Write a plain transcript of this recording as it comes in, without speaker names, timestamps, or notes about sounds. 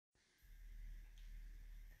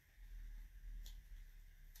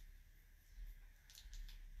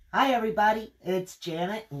Hi everybody, it's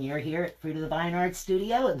Janet and you're here at Fruit of the Vine Art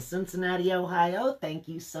Studio in Cincinnati, Ohio. Thank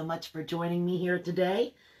you so much for joining me here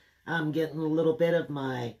today. I'm getting a little bit of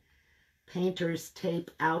my painter's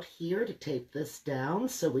tape out here to tape this down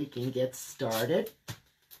so we can get started.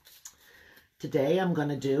 Today I'm going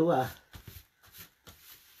to do a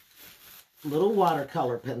little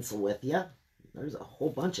watercolor pencil with you. There's a whole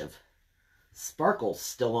bunch of sparkles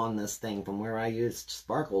still on this thing from where I used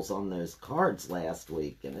sparkles on those cards last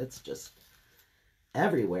week, and it's just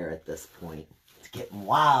everywhere at this point. It's getting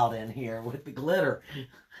wild in here with the glitter.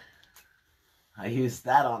 I used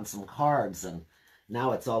that on some cards and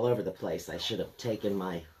now it's all over the place. I should have taken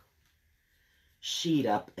my sheet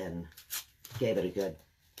up and gave it a good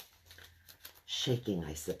shaking,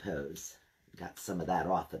 I suppose. Got some of that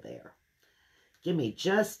off of there. Give me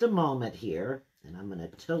just a moment here, and I'm going to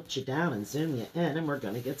tilt you down and zoom you in, and we're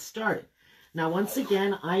going to get started. Now, once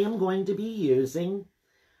again, I am going to be using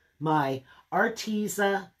my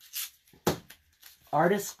Arteza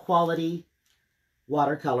Artist Quality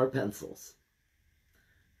watercolor pencils.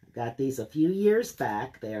 I got these a few years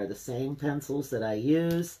back. They are the same pencils that I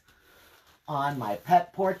use on my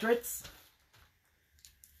pet portraits.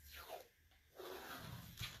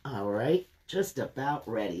 All right, just about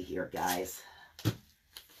ready here, guys.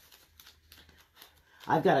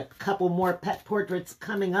 I've got a couple more pet portraits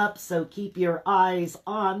coming up, so keep your eyes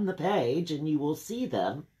on the page and you will see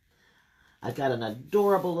them. I've got an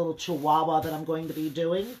adorable little Chihuahua that I'm going to be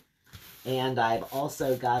doing. And I've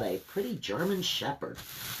also got a pretty German Shepherd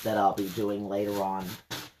that I'll be doing later on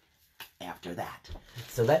after that.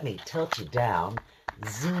 So let me tilt you down,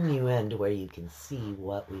 zoom you in to where you can see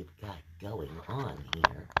what we've got going on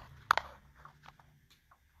here.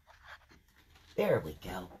 There we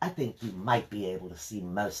go. I think you might be able to see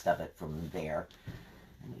most of it from there.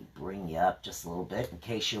 Let me bring you up just a little bit in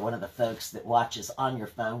case you're one of the folks that watches on your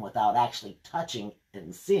phone without actually touching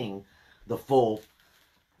and seeing the full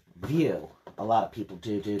view. A lot of people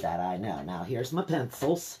do that, I know. Now, here's my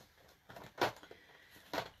pencils.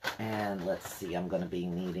 And let's see, I'm going to be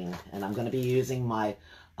needing, and I'm going to be using my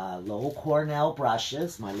Lowell Cornell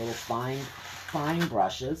brushes, my little fine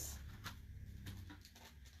brushes.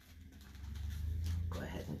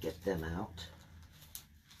 Get them out.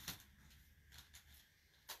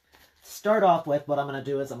 Start off with what I'm going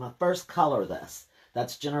to do is I'm going to first color this.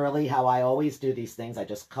 That's generally how I always do these things. I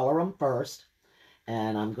just color them first.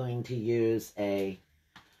 And I'm going to use a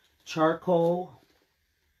charcoal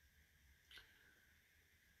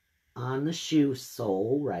on the shoe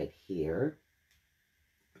sole right here.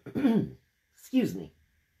 Excuse me.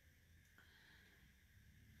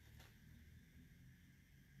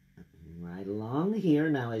 Right along here.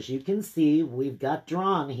 Now, as you can see, we've got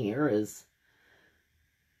drawn here is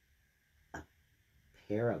a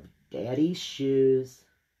pair of daddy's shoes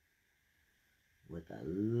with a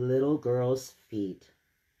little girl's feet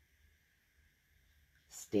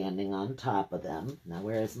standing on top of them. Now,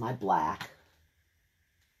 where is my black?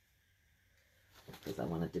 Because I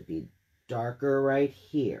want it to be darker right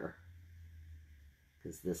here,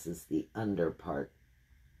 because this is the under part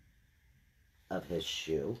of his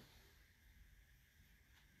shoe.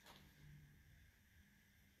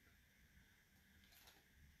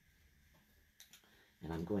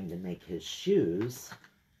 And I'm going to make his shoes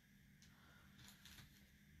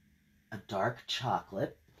a dark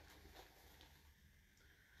chocolate.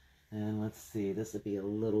 And let's see, this would be a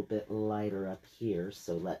little bit lighter up here,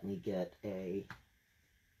 so let me get a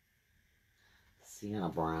sienna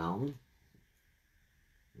brown.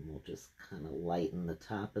 And we'll just kind of lighten the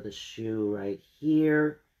top of the shoe right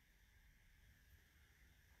here.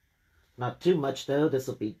 Not too much though, this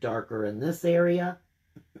will be darker in this area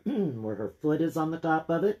where her foot is on the top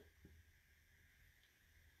of it.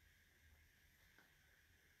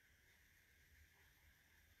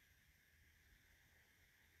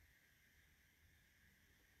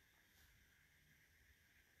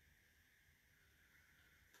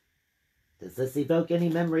 Does this evoke any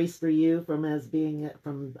memories for you from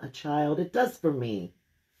a child? It does for me.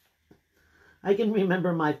 I can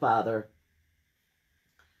remember my father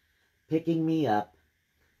picking me up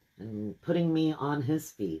and putting me on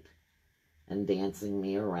his feet and dancing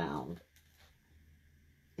me around.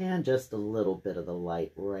 And just a little bit of the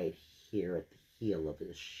light right here at the heel of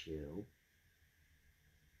his shoe.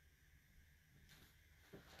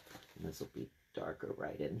 And this will be darker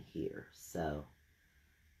right in here. So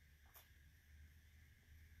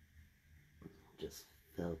just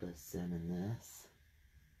fill this in this.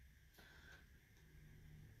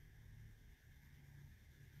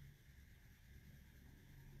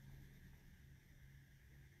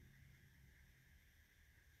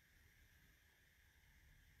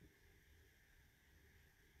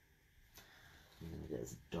 It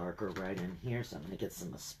is darker right in here, so I'm going to get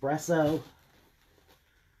some espresso.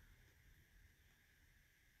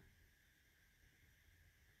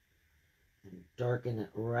 And darken it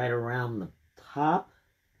right around the top.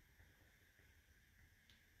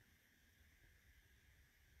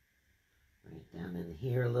 Right down in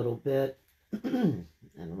here a little bit. And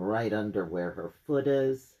right under where her foot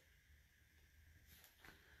is.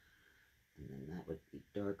 And then that would be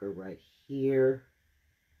darker right here.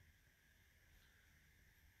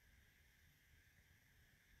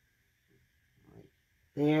 Right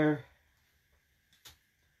there.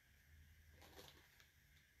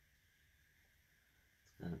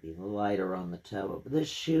 It's going to be lighter on the toe of this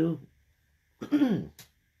shoe.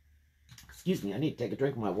 Excuse me, I need to take a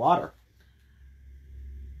drink of my water.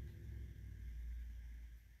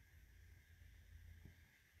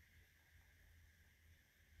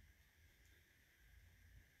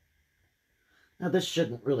 Now this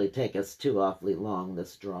shouldn't really take us too awfully long,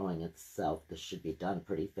 this drawing itself. This should be done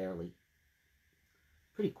pretty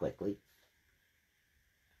quickly.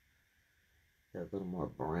 Got a little more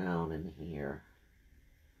brown in here.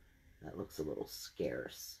 That looks a little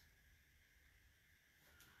scarce.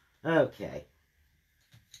 Okay.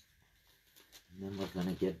 And then we're going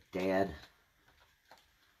to give Dad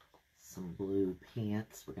some blue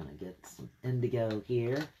pants. We're going to get some indigo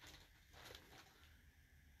here.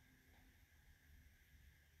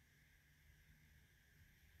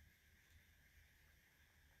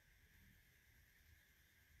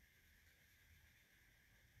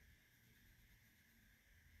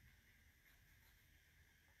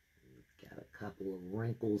 Got a couple of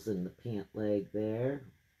wrinkles in the pant leg there.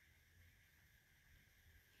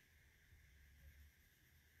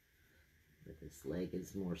 But this leg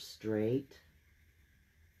is more straight.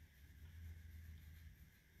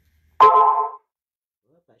 Whoop,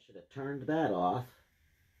 I should have turned that off.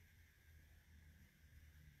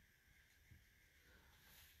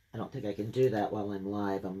 I don't think I can do that while I'm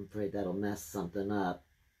live. I'm afraid that'll mess something up.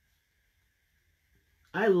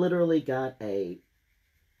 I literally got a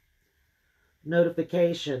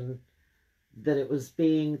notification that it was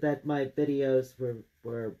that my videos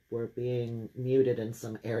were being muted in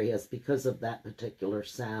some areas because of that particular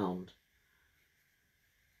sound,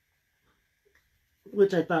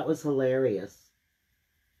 which I thought was hilarious.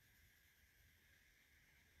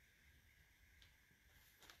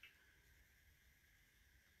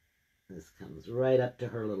 This comes right up to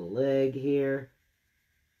her little leg here.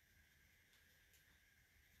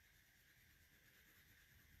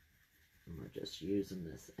 And we're just using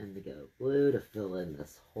this indigo blue to fill in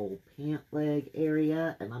this whole pant leg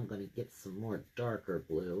area. And I'm going to get some more darker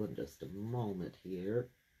blue in just a moment here.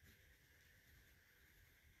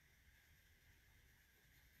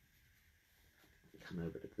 Come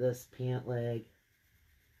over to this pant leg.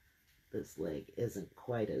 This leg isn't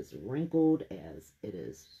quite as wrinkled as it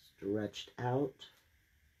is stretched out.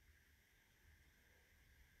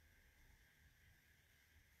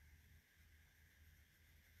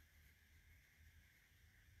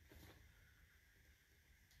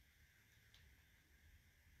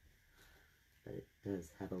 But it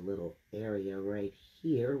does have a little area right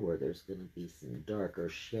here where there's going to be some darker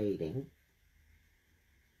shading.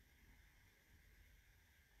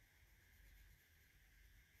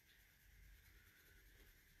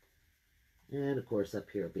 And of course up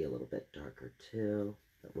here will be a little bit darker too,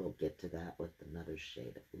 but we'll get to that with another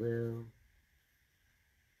shade of blue.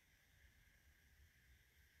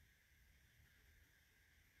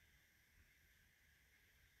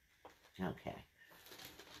 Okay.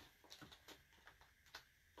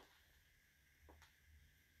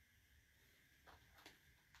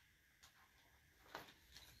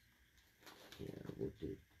 Here we'll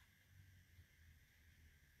do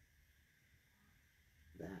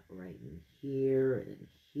that right in here and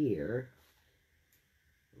here.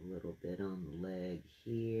 A little bit on the leg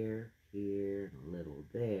here, here, and a little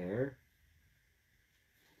there.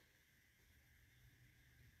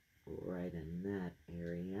 Right in that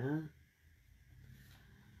area.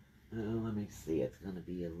 Let me see, it's going to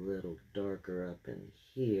be a little darker up in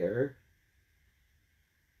here.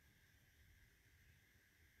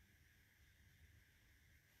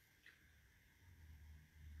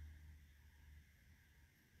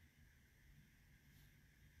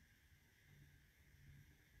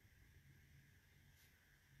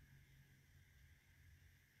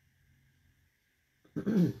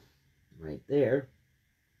 Right there,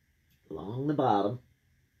 along the bottom.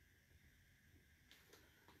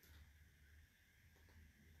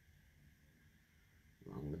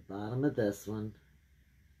 Along the bottom of this one.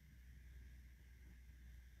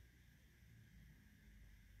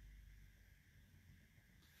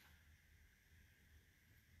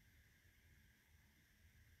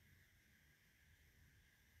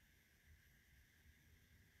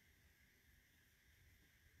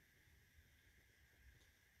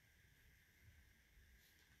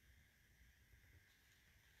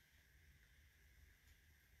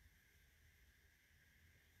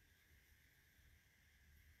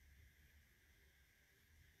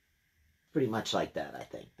 Pretty much like that, I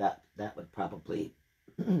think. That would probably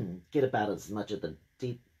get about as much of the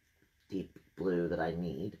deep blue that I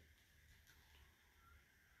need.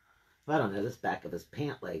 I don't know, this back of his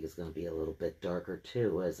pant leg is going to be a little bit darker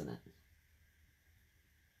too, isn't it?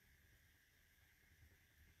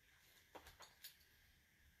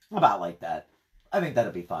 About like that. I think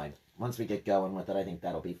that'll be fine. Once we get going with it, I think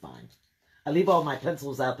that'll be fine. I leave all my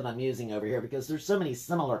pencils out that I'm using over here because there's so many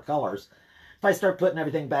similar colors. If I start putting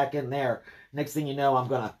everything back in there, next thing you know, I'm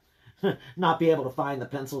going to not be able to find the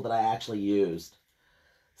pencil that I actually used.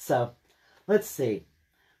 So, let's see.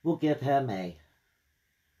 We'll give him a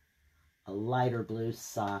lighter blue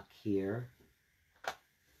sock here.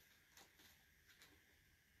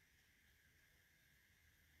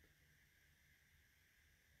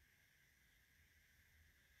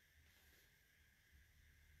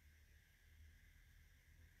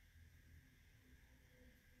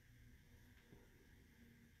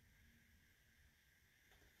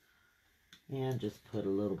 And just put a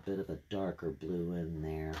little bit of a darker blue in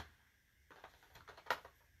there.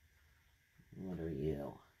 What are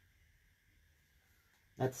you?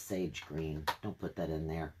 That's sage green. Don't put that in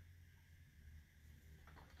there.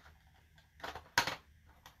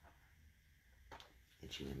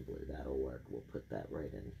 Itchy blue, that'll work. We'll put that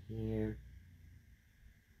right in here.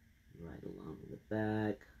 Right along the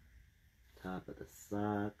back. Top of the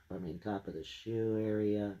sock. Top of the shoe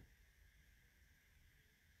area.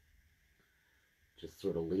 Just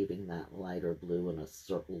sort of leaving that lighter blue in a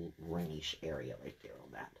circle greenish area right there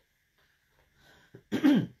on that.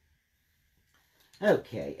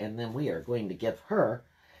 Okay, and then we are going to give her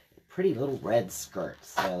a pretty little red skirt.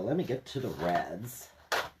 So let me get to the reds.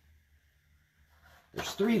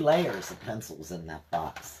 There's 3 layers of pencils in that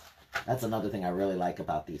box. That's another thing I really like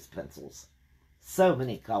about these pencils. So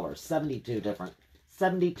many colors, 72 different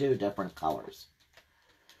colors.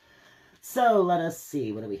 So let us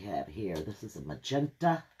see, what do we have here? This is a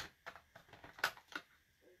magenta,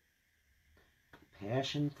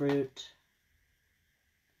 passion fruit,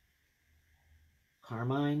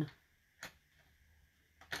 carmine,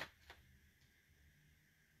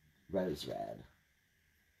 rose red.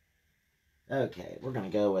 Okay, we're going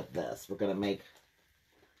to go with this. We're going to make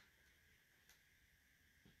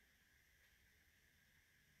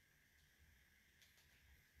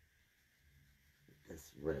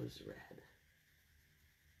this rose red.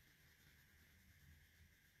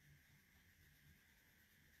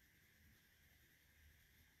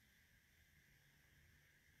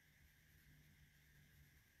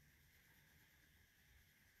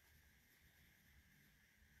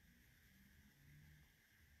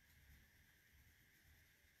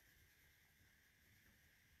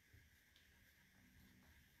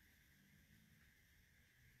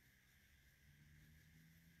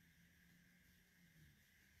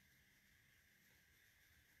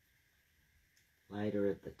 Lighter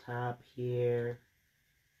at the top here.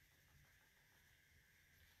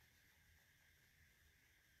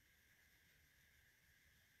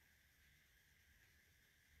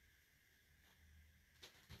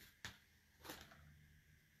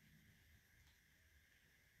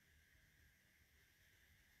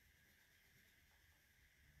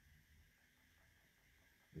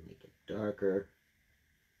 Make it darker.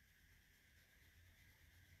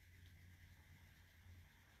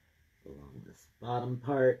 Along this bottom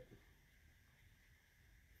part.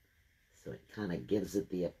 So it kind of gives it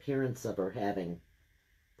the appearance of her having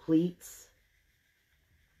pleats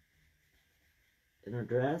in her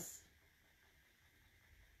dress.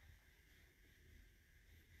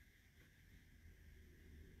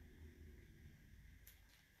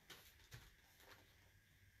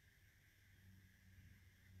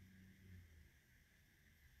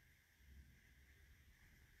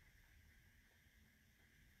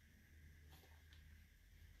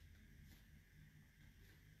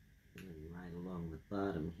 Right along the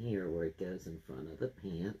bottom here where it goes in front of the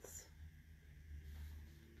pants.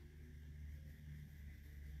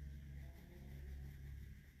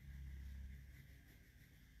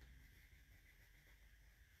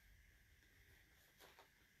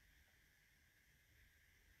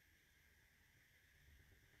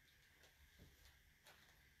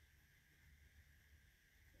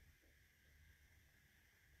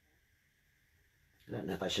 I don't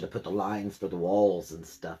know if I should have put the lines for the walls and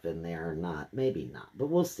stuff in there or not. Maybe not, but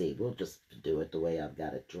we'll see. We'll just do it the way I've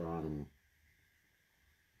got it drawn.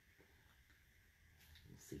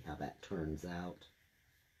 We'll see how that turns out.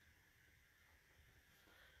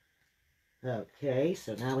 Okay,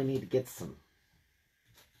 so now we need to get some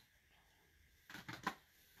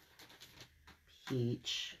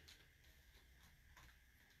peach.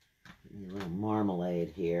 A little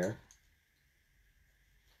marmalade here.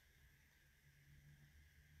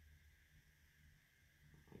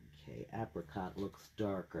 apricot looks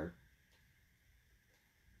darker.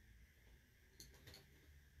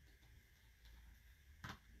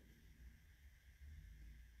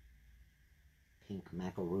 Pink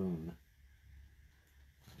macaroon.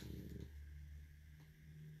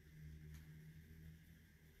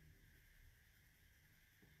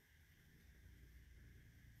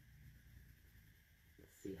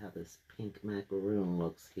 Let's see how this pink macaroon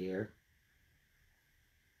looks here.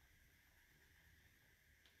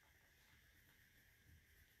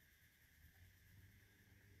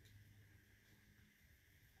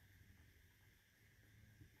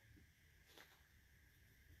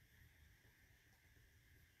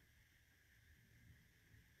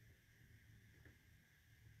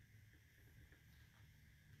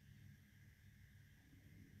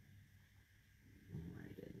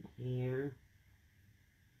 Here.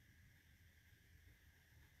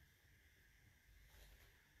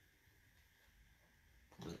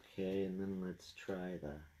 Okay, and then let's try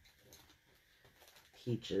the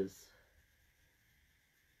peaches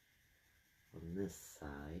on this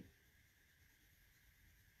side.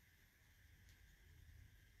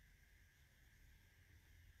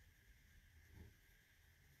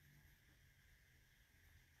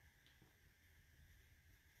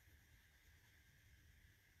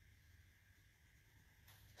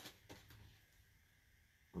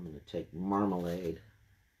 I'm going to take marmalade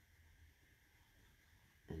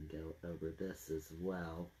and go over this as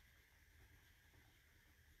well.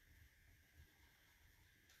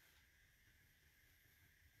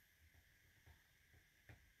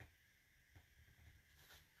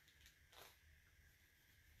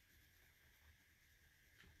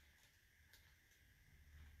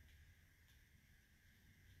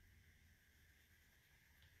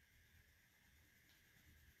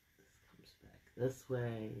 This comes back this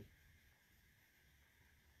way.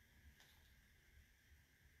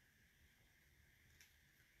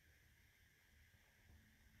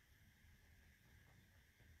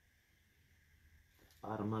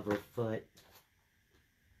 Bottom of her foot.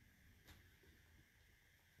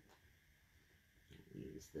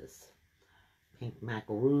 Use this pink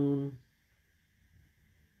macaroon.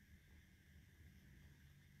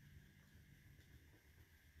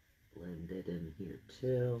 Blend it in here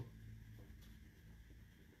too.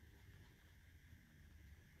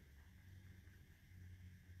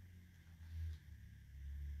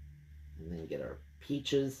 And then get our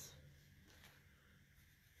peaches.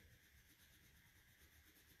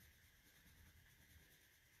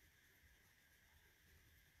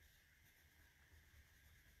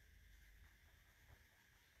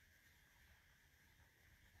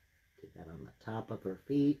 Get that on the top of her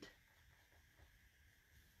feet.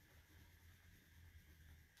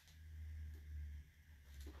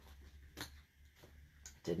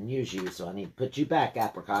 Didn't use you, so I need to put you back,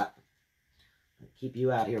 apricot. Keep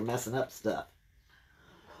you out here messing up stuff.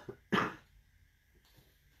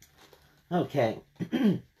 Okay.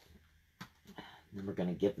 Then we're going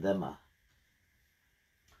to give them a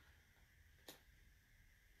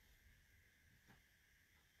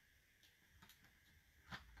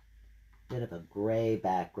bit of a gray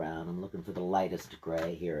background. I'm looking for the lightest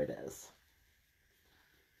gray. Here it is.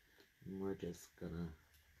 And we're just going to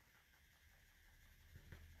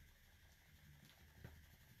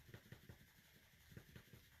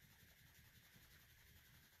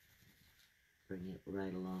bring it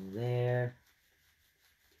right along there.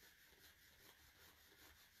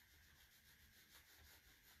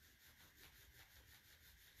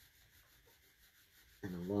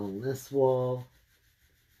 And along this wall.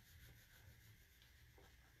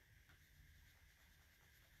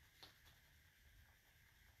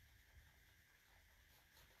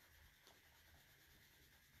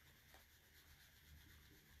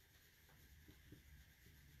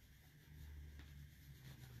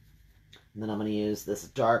 And then I'm going to use this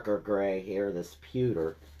darker gray here, this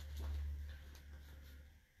pewter.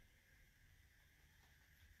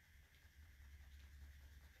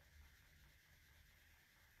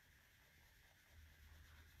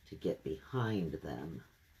 To get behind them.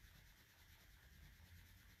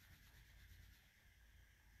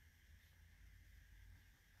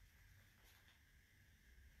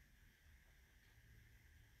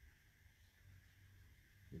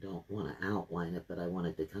 Don't want to outline it, but I want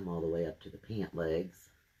it to come all the way up to the pant legs.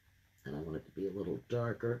 And I want it to be a little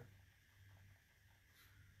darker.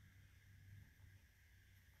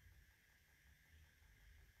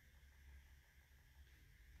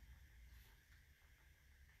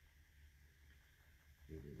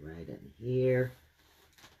 Maybe right in here.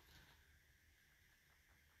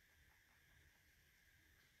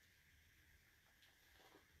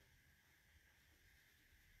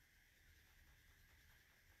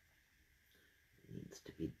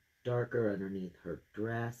 to be darker underneath her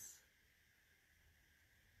dress.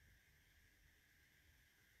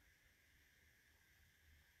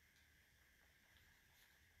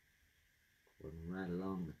 Going right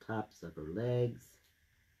along the tops of her legs.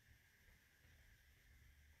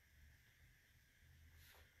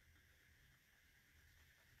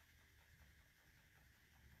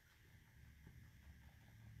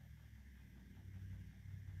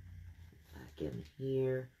 Back in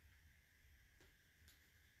here.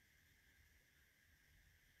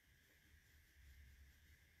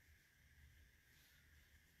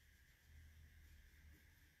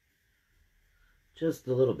 Just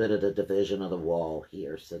a little bit of the division of the wall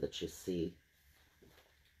here so that you see.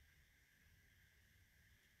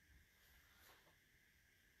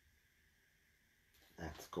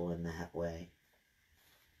 That's going that way.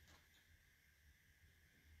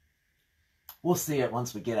 We'll see it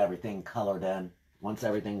once we get everything colored in. Once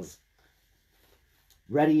everything's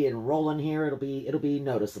ready and rolling here, it'll be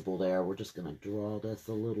noticeable there. We're just gonna draw this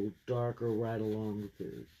a little darker right along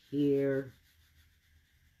through here.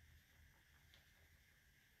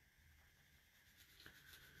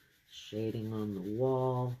 Shading on the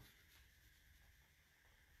wall.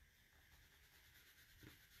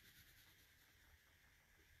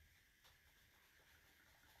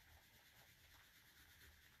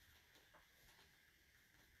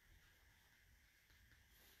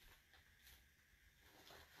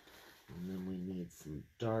 And then we need some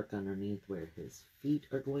dark underneath where his feet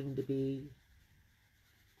are going to be.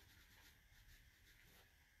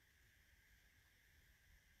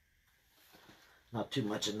 Not too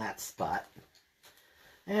much in that spot.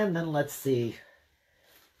 And then let's see.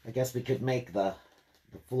 I guess we could make the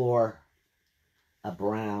floor a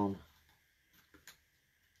brown.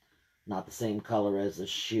 Not the same color as the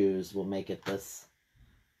shoes. We'll make it this.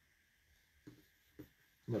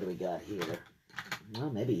 What do we got here? Well,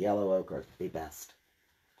 maybe yellow ochre would be best.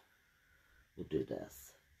 We'll do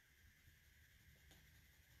this.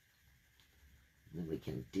 And then we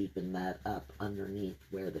can deepen that up underneath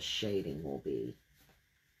where the shading will be.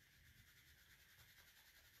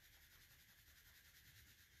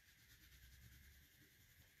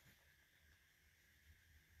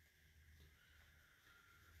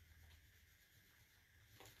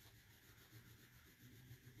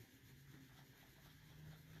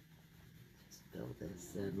 Just fill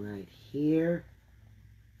this in right here.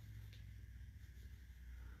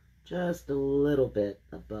 Just a little bit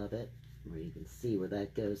above it, where you can see where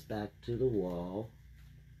that goes back to the wall.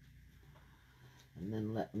 And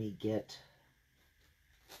then let me get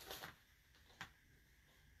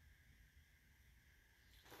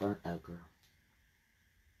burnt ochre.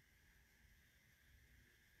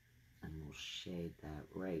 And we'll shade that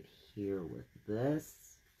right here with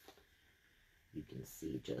this. You can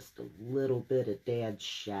see just a little bit of Dad's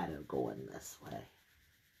shadow going this way.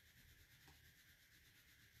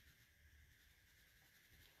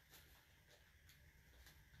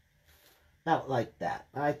 About like that.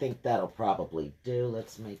 I think that'll probably do.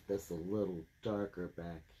 Let's make this a little darker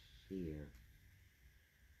back here.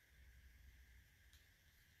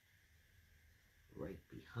 Right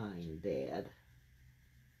behind Dad.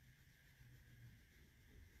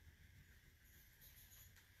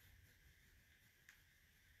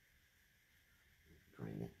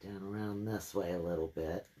 Bring it down around this way a little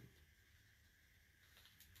bit.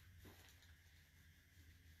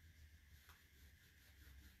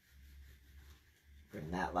 Bring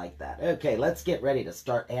that like that. Okay, let's get ready to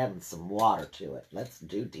start adding some water to it. Let's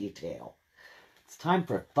do detail. It's time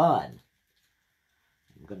for fun.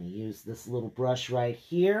 I'm going to use this little brush right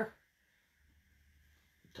here.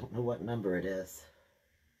 Don't know what number it is.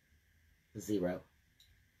 0.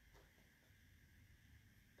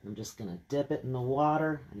 I'm just going to dip it in the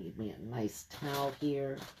water. I need me a nice towel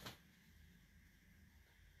here.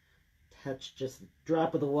 Touch just a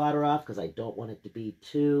drop of the water off because I don't want it to be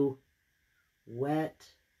too wet.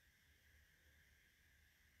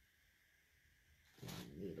 I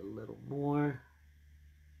need a little more.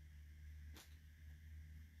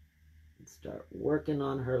 And start working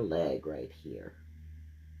on her leg right here.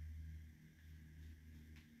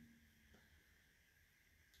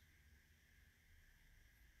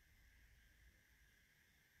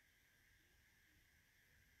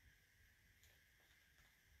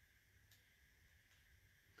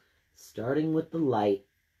 Starting with the light,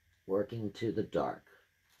 working to the dark.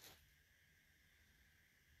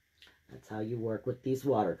 That's how you work with these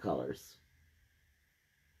watercolors.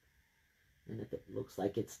 And if it looks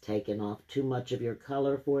like it's taken off too much of your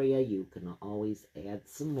color for you, you can always add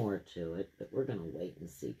some more to it. But we're going to wait and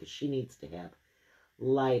see because she needs to have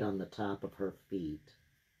light on the top of her feet.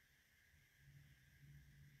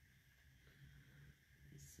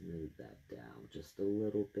 smooth that down just a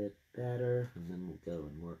little bit better, and then we'll go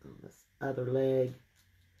and work on this other leg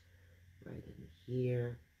right in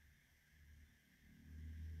here.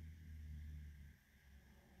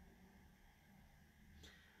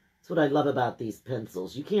 That's what I love about these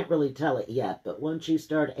pencils. You can't really tell it yet, but once you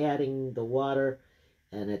start adding the water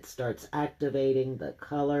and it starts activating the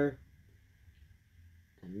color,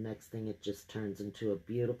 and next thing it just turns into a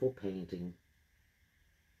beautiful painting.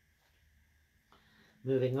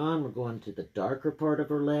 Moving on, we're going to the darker part of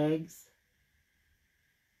her legs.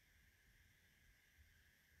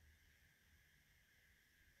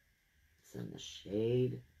 It's in the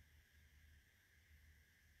shade.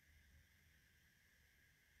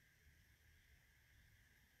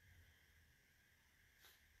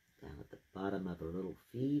 Down at the bottom of her little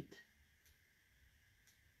feet.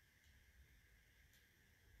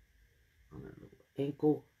 On her little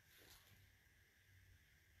ankle.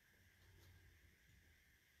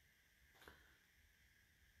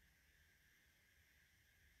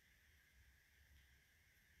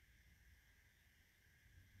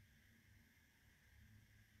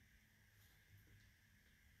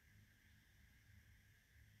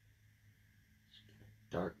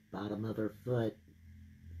 Dark bottom of her foot.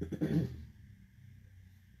 Okay,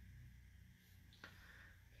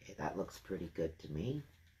 that looks pretty good to me.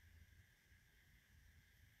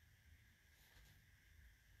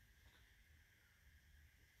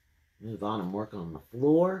 Move on and work on the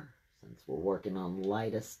floor, since we're working on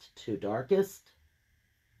lightest to darkest.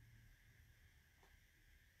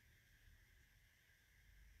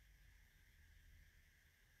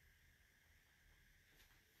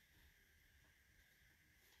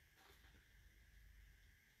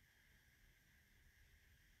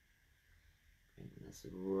 Bring this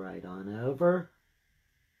right on over.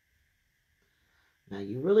 Now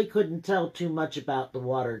you really couldn't tell too much about the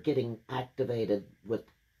water getting activated with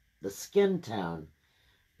the skin tone,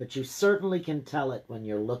 but you certainly can tell it when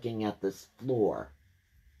you're looking at this floor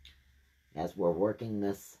as we're working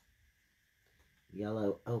this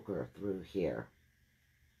yellow ochre through here.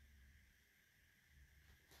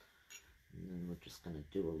 And then we're just going to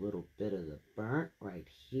do a little bit of the burnt right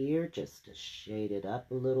here just to shade it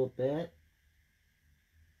up a little bit.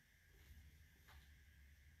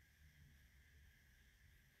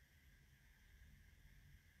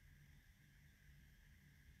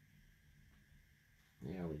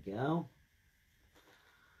 There we go.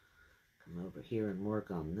 Come over here and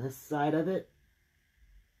work on this side of it.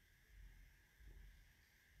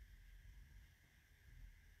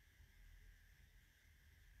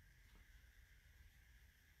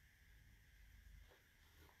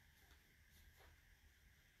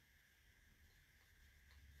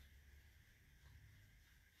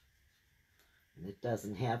 And it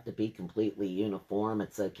doesn't have to be completely uniform.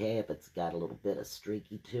 It's okay if it's got a little bit of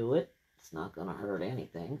streaky to it. It's not going to hurt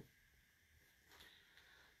anything.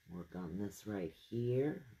 Work on this right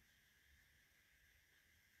here.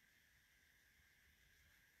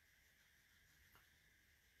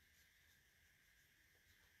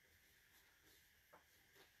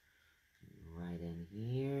 Right in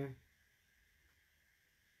here.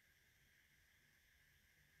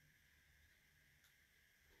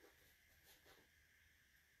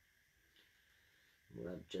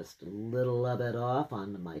 Rub just a little of it off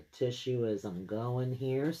onto my tissue as I'm going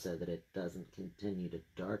here so that it doesn't continue to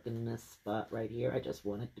darken this spot right here. I just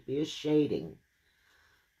want it to be a shading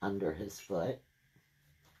under his foot.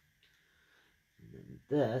 And then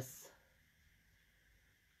this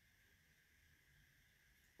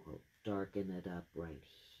will darken it up right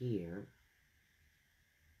here.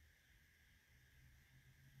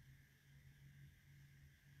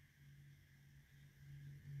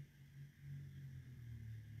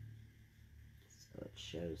 So it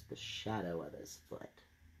shows the shadow of his foot.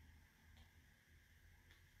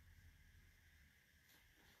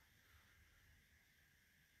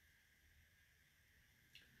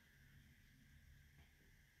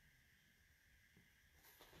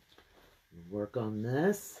 Work on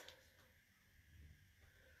this.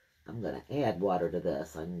 I'm going to add water to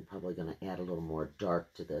this. I'm probably going to add a little more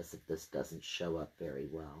dark to this if this doesn't show up very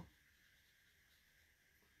well.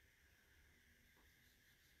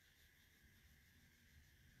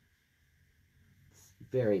 It's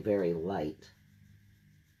very, very light.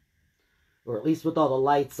 Or at least with all the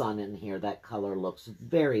lights on in here, that color looks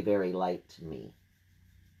very, very light to me.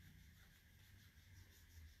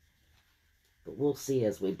 But we'll see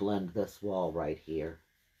as we blend this wall right here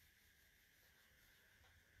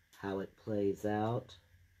how it plays out.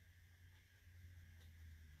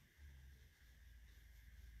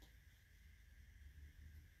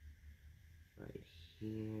 Right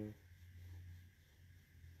here.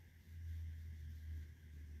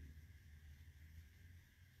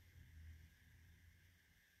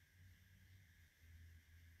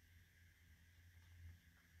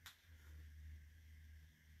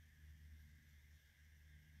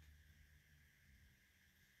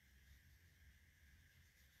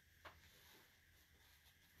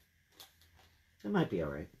 It might be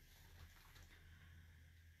alright.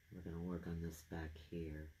 We're going to work on this back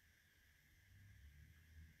here.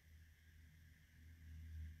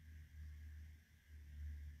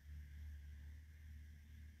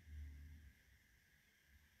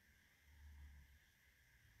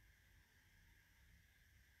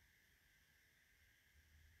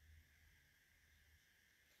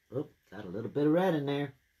 Oh, got a little bit of red in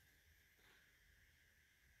there.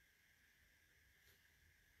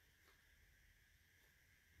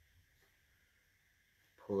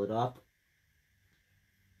 Pull it up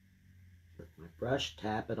with my brush,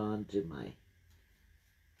 tap it onto my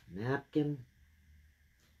napkin.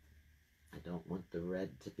 I don't want the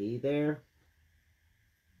red to be there.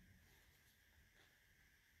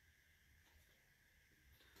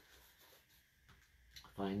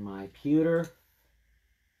 Find my pewter.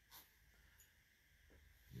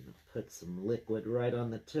 I'm going to put some liquid right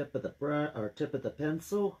on the tip of the brush or tip of the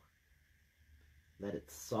pencil. Let it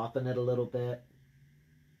soften it a little bit.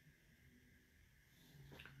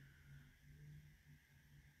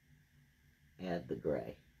 Add the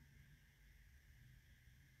gray.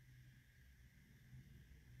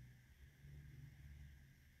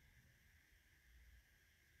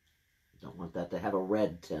 Don't want that to have a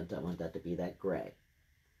red tint. I want that to be that gray.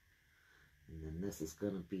 And then this is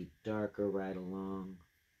going to be darker right along.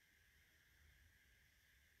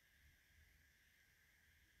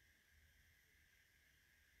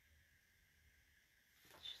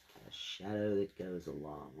 Just got a shadow that goes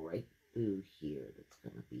along right through here that's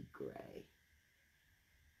going to be gray.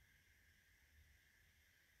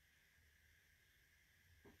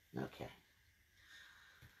 Okay.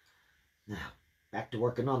 Now, back to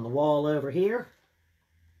working on the wall over here.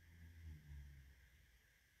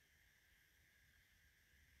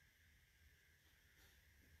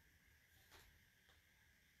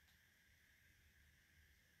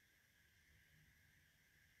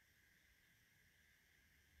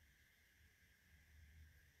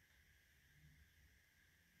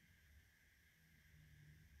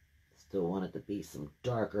 Still want it to be some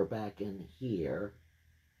darker back in here.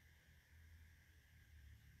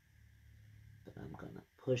 But I'm going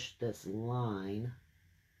to push this line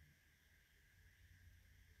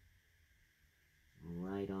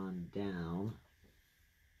right on down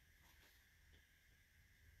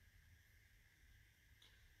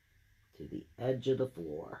to the edge of the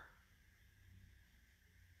floor.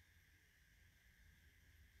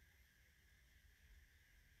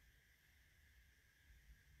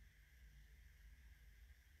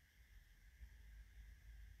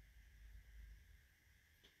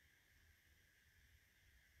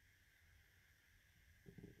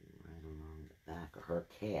 Right along the back of her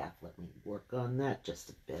calf. Let me work on that just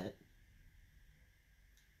a bit.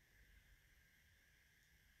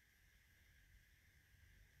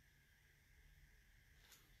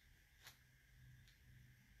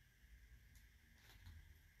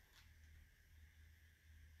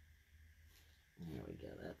 There we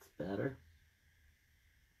go, that's better.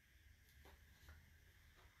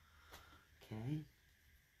 Okay.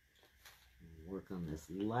 Work on this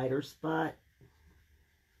lighter spot.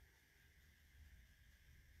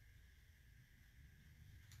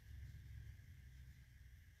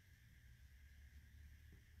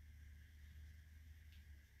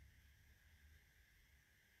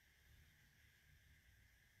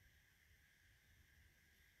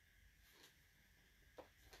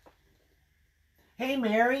 Hey,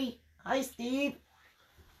 Mary. Hi, Steve.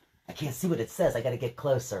 I can't see what it says. I got to get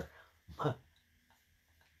closer.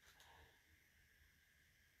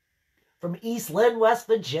 From East Lynn, West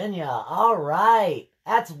Virginia. All right.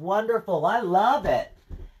 That's wonderful. I love it.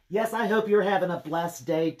 Yes, I hope you're having a blessed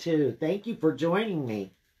day, too. Thank you for joining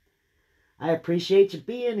me. I appreciate you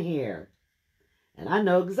being here. And I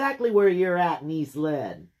know exactly where you're at in East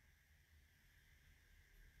Lynn.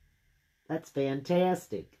 That's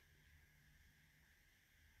fantastic.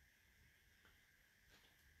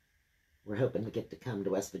 We're hoping to get to come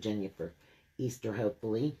to West Virginia for Easter,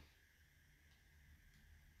 hopefully.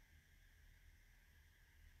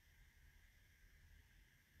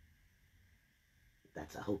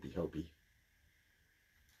 That's a hopey.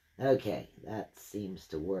 Okay, that seems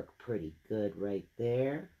to work pretty good right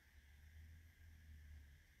there.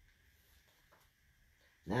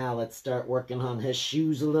 Now let's start working on his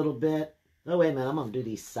shoes a little bit. Oh, wait a minute, I'm going to do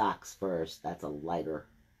these socks first. That's a lighter.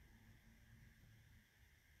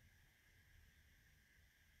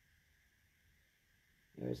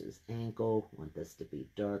 There's his ankle. Want this to be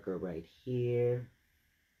darker right here.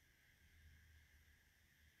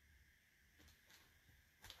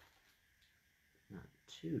 Not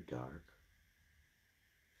too dark.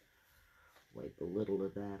 Wipe a little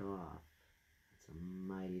of that off. It's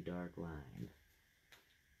a mighty dark line.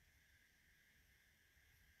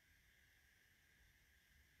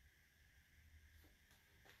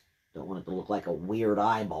 Don't want it to look like a weird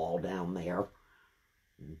eyeball down there.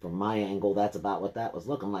 And from my angle, that's about what that was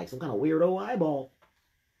looking like. Some kind of weirdo eyeball.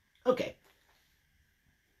 Okay.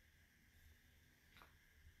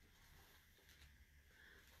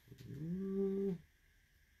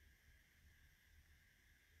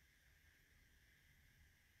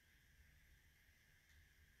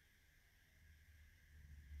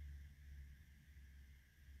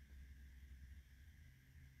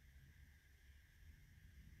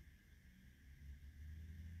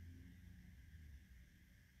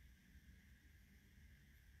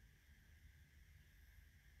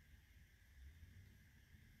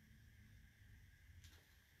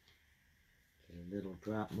 A little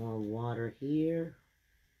drop more water here.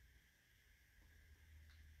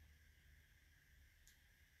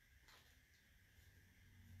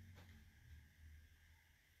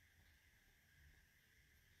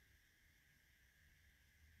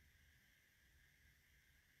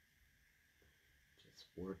 Just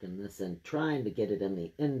working this and trying to get it in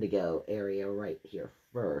the indigo area right here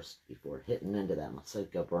first before hitting into that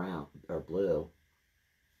Masika brown or blue.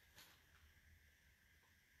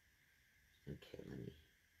 Okay, let me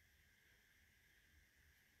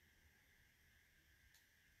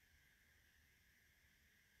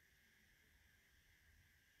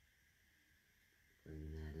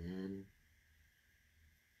bring that in.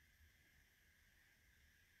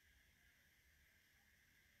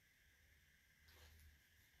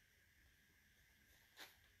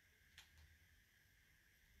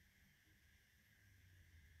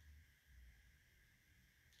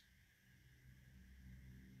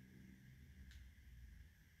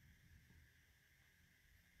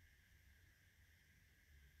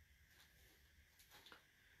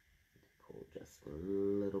 Pull just a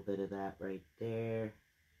little bit of that right there.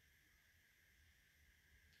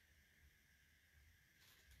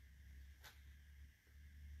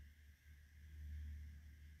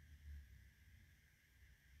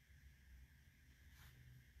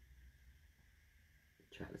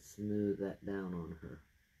 Try to smooth that down on her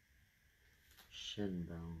shin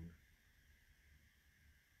bone.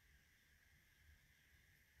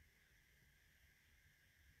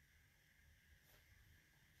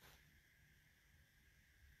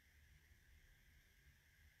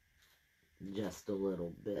 Just a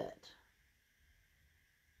little bit.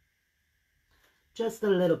 Just a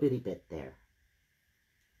little bitty bit there.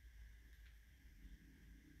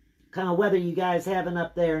 Kind of weather you guys having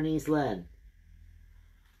up there in East Lynn?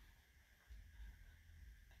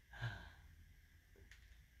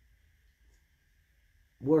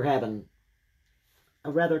 We're having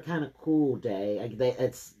a rather kind of cool day.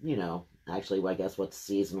 It's, you know, actually, I guess what's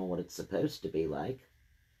seasonal, what it's supposed to be like.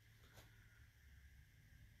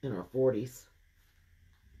 In our 40s.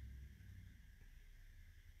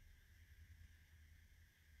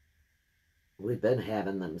 We've been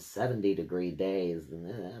having them 70-degree days, and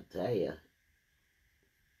I'll tell you.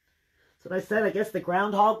 So I said, I guess the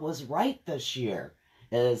groundhog was right this year.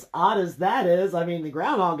 As odd as that is, I mean, the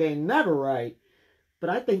groundhog ain't never right. But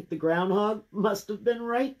I think the groundhog must have been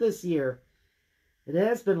right this year. It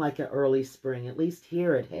has been like an early spring, at least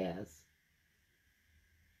here it has.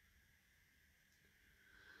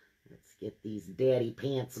 Let's get these daddy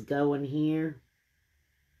pants going here.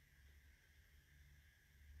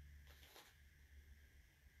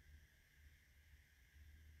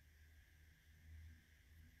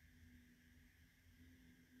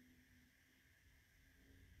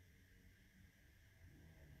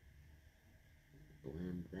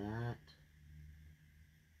 Blend that.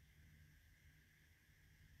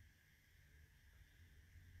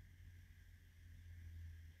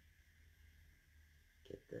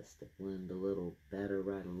 Get this to blend a little better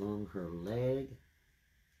right along her leg.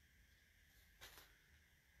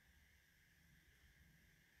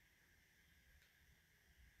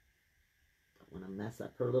 Don't want to mess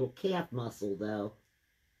up her little calf muscle though.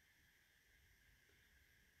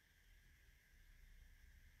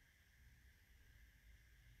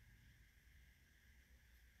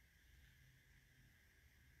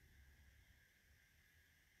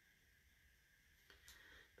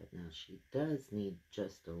 But now she does need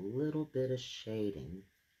just a little bit of shading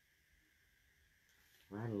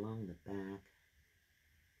right along the back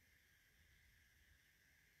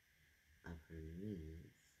of her knees.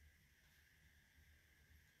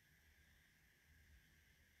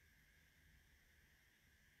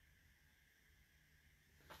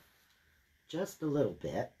 Just a little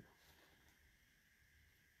bit.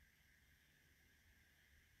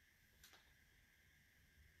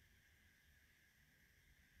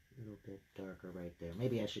 bit darker right there.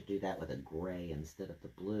 Maybe I should do that with a gray instead of the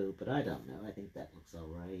blue, but I don't know. I think that looks all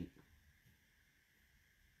right.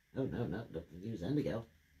 Oh, no, don't use indigo.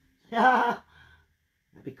 That'd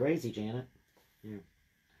be crazy, Janet. Here,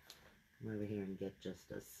 come over here and get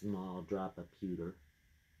just a small drop of pewter.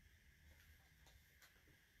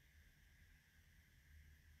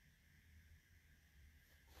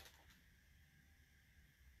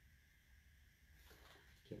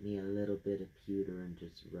 Get me a little bit of pewter and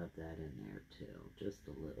just rub that in there too. Just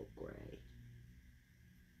a little gray.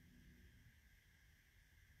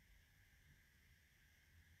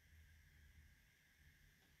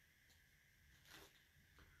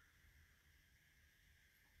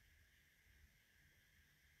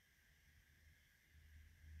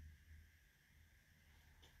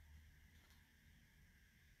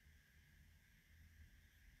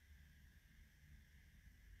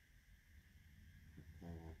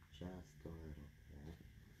 Just a little bit.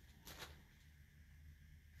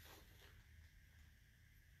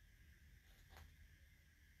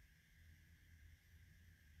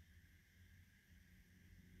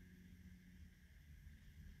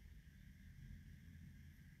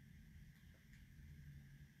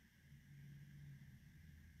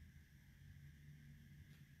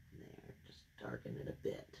 There, just darken it a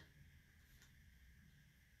bit.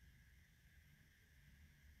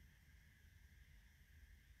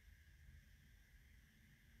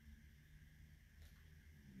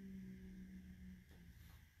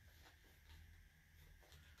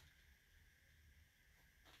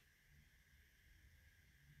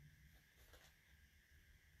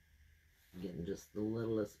 Getting just the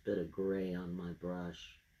littlest bit of gray on my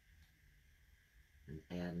brush and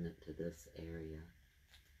adding it to this area.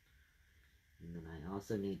 And then I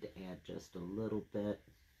also need to add just a little bit.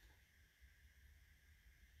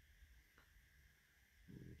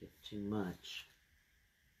 Don't get too much.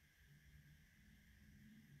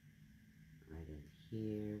 Right in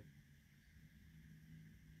here.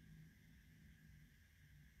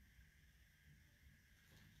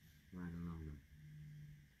 Right along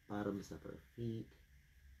the bottoms of her feet.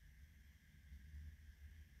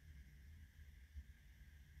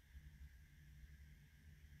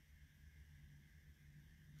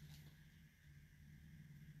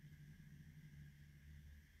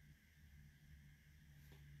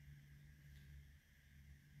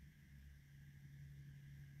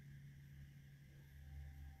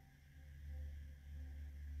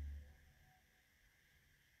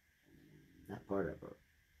 That part of her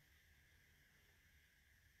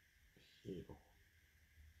heel.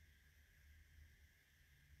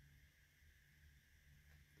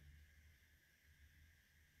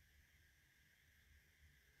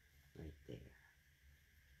 Right there.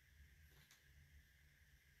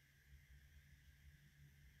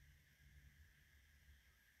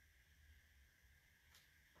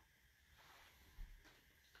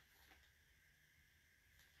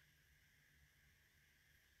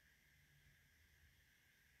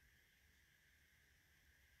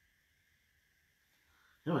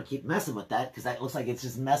 I don't want to keep messing with that because that looks like it's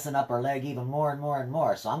just messing up her leg even more and more and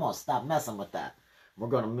more. So I'm going to stop messing with that. We're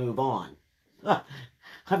going to move on.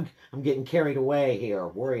 I'm getting carried away here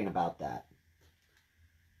worrying about that.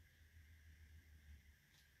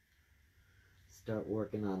 Start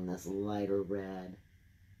working on this lighter red.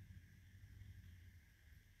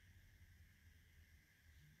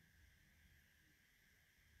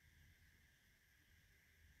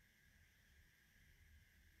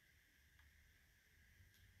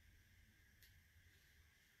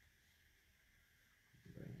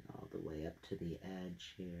 Bring it all the way up to the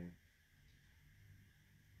edge here.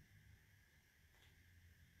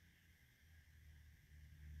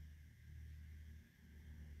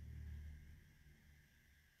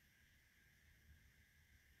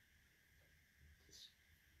 Just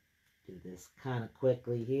do this kind of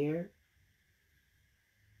quickly here.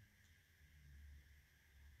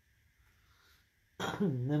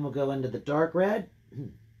 And then we'll go into the dark red.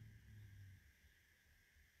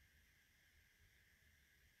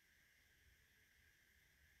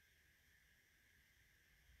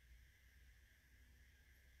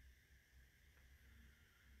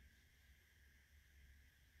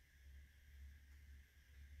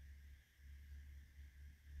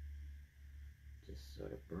 Just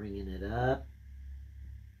sort of bringing it up.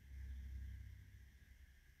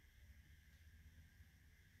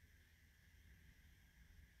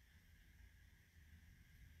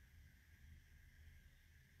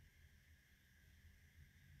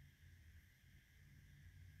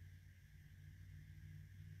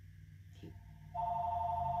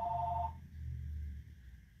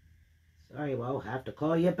 Sorry, well, I'll have to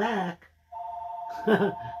call you back.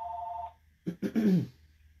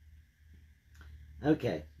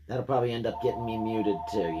 Okay, that'll probably end up getting me muted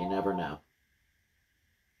too. You never know.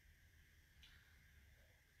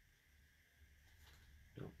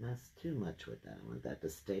 Don't mess too much with that. I want that to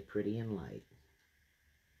stay pretty and light.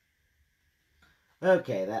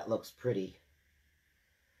 Okay, that looks pretty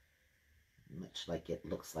much like it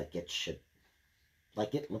looks like it should.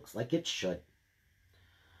 Like it looks like it should.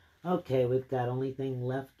 Okay, we've got only thing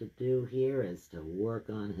left to do here is to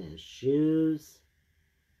work on his shoes.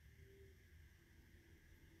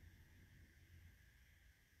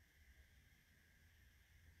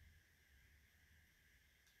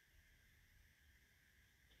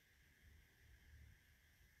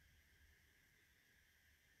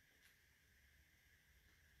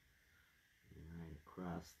 Right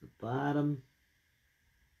across the bottom.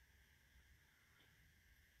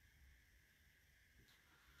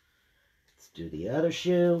 Let's do the other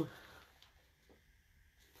shoe.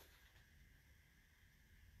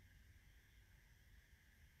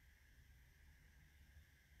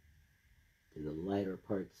 Do the lighter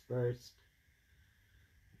parts first,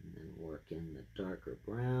 and then work in the darker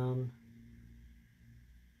brown.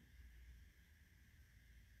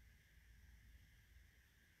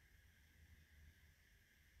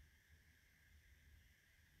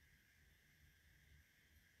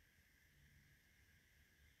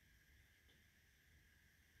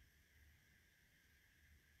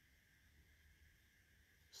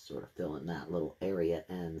 Sort of fill in that little area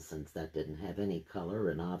end since that didn't have any color,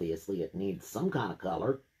 and obviously it needs some kind of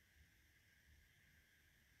color.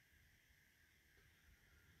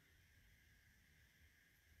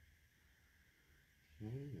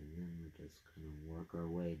 Okay, and then we're just going to work our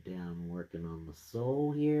way down, working on the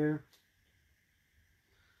sole here.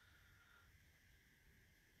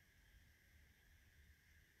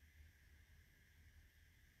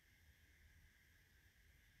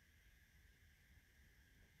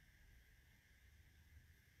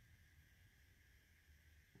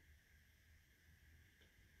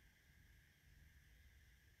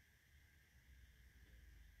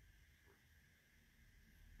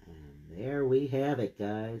 And there we have it,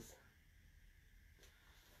 guys.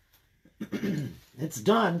 It's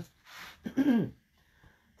done.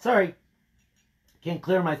 Sorry, can't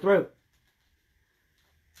clear my throat.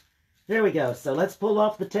 There we go. So let's pull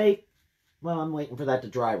off the tape. Well, I'm waiting for that to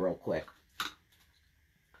dry real quick.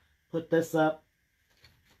 Put this up.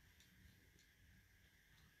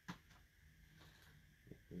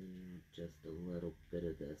 Just a little bit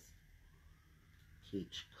of this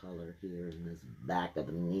peach color here in this back of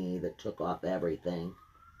the knee that took off everything.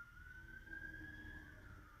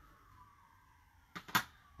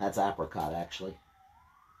 That's apricot, actually.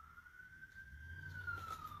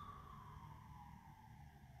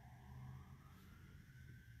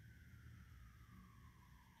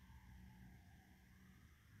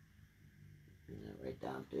 Bring that right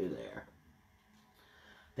down through there.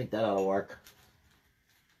 I think that ought to work.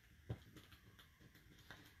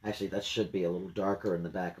 Actually, that should be a little darker in the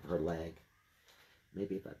back of her leg.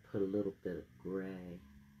 Maybe if I put a little bit of gray.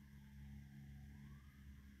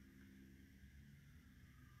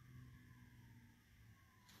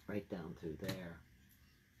 Right down through there.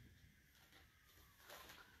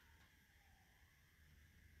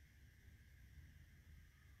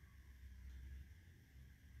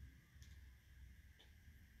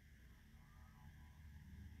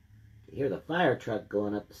 You hear the fire truck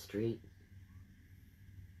going up the street.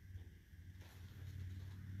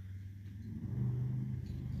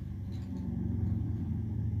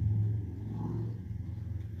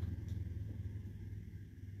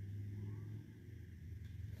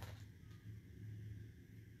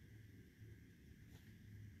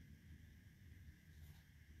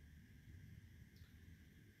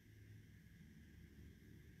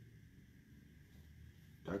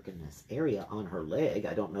 Darken this area on her leg.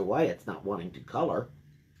 I don't know why it's not wanting to color.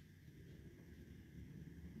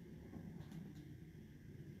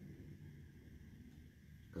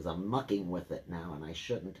 Because I'm mucking with it now, and I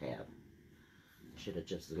shouldn't have. Should have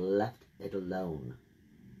just left it alone.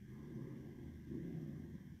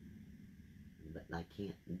 But I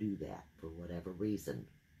can't do that for whatever reason.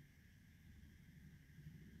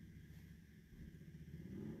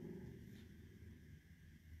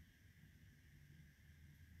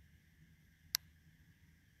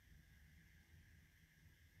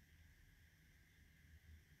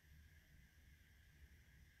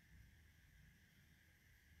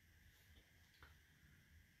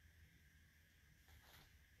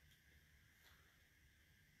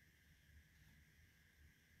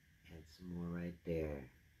 Add some more right there.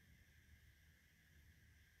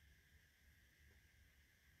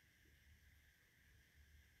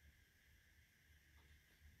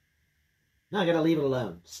 Now I gotta leave it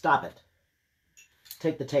alone. Stop it.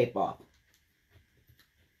 Take the tape off.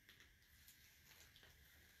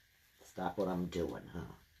 Stop what I'm doing, huh?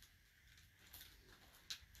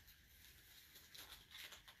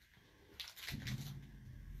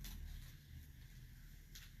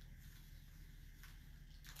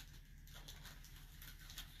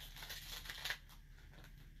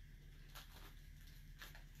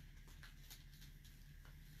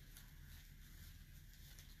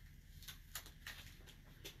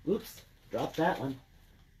 Oops, dropped that one.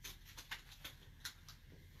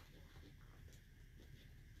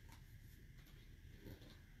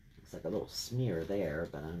 Looks like a little smear there,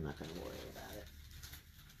 but I'm not going to worry about it.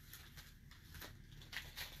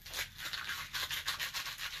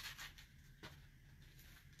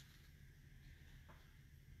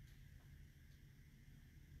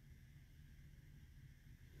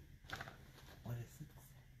 What is it?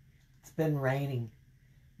 It's been raining.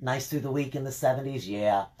 Nice through the week in the 70s,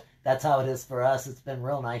 yeah. That's how it is for us. It's been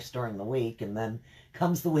real nice during the week, and then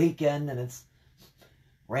comes the weekend, and it's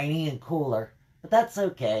rainy and cooler. But that's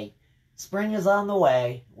okay. Spring is on the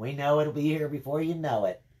way. We know it'll be here before you know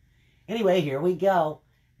it. Anyway, here we go.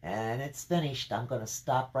 And it's finished. I'm going to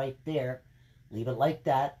stop right there. Leave it like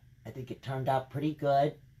that. I think it turned out pretty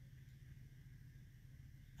good.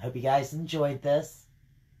 I hope you guys enjoyed this.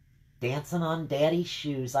 Dancing on Daddy's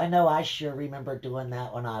shoes. I know I sure remember doing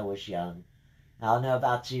that when I was young. I don't know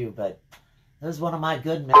about you, but that was one of my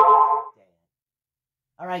good memories of Dad.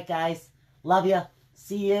 All right, guys. Love you.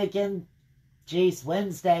 See you again.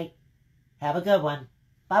 Wednesday. Have a good one.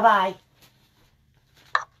 Bye-bye.